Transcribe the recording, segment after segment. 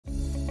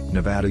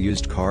Nevada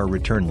Used Car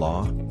Return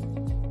Law.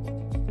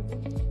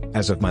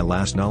 As of my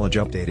last knowledge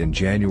update in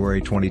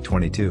January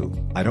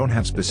 2022, I don't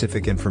have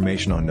specific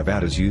information on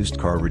Nevada's used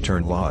car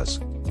return laws.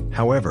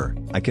 However,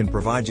 I can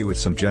provide you with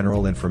some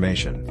general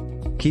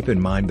information. Keep in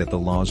mind that the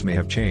laws may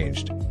have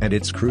changed, and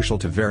it's crucial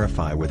to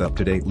verify with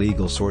up-to-date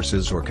legal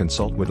sources or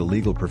consult with a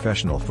legal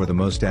professional for the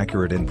most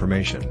accurate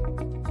information.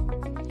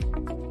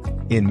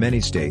 In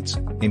many states,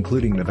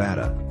 including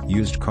Nevada,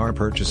 used car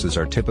purchases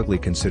are typically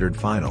considered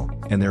final,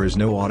 and there is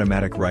no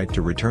automatic right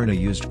to return a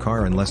used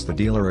car unless the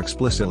dealer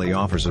explicitly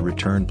offers a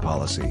return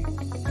policy.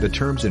 The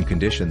terms and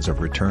conditions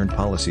of return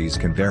policies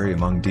can vary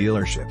among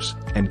dealerships,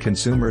 and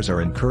consumers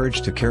are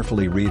encouraged to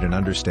carefully read and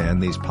understand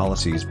these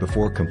policies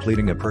before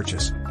completing a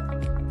purchase.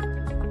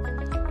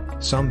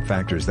 Some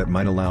factors that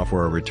might allow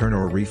for a return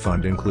or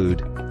refund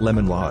include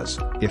lemon laws.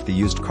 If the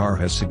used car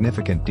has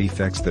significant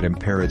defects that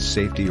impair its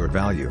safety or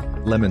value,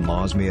 lemon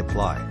laws may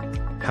apply.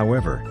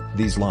 However,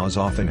 these laws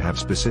often have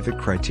specific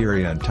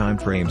criteria and time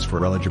frames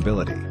for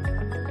eligibility.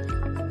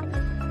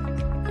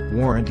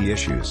 Warranty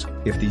issues.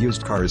 If the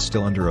used car is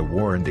still under a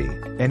warranty,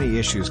 any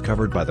issues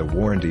covered by the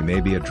warranty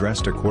may be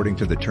addressed according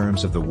to the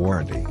terms of the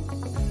warranty.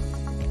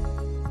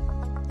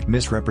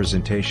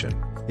 Misrepresentation.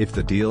 If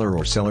the dealer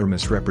or seller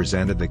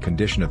misrepresented the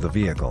condition of the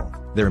vehicle,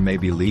 there may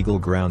be legal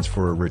grounds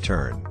for a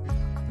return.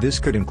 This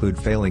could include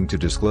failing to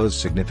disclose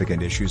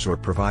significant issues or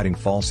providing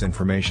false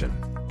information.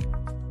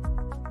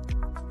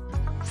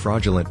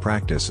 Fraudulent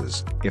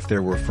practices. If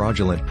there were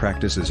fraudulent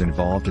practices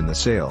involved in the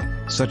sale,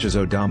 such as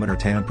odometer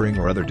tampering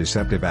or other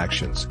deceptive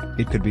actions,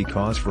 it could be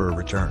cause for a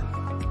return.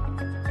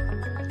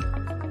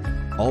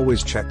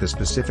 Always check the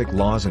specific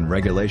laws and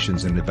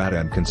regulations in Nevada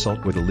and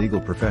consult with a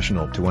legal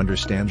professional to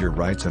understand your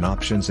rights and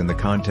options in the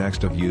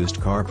context of used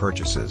car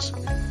purchases.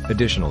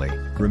 Additionally,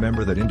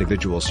 remember that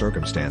individual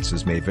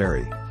circumstances may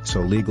vary,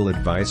 so legal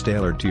advice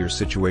tailored to your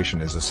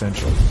situation is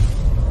essential.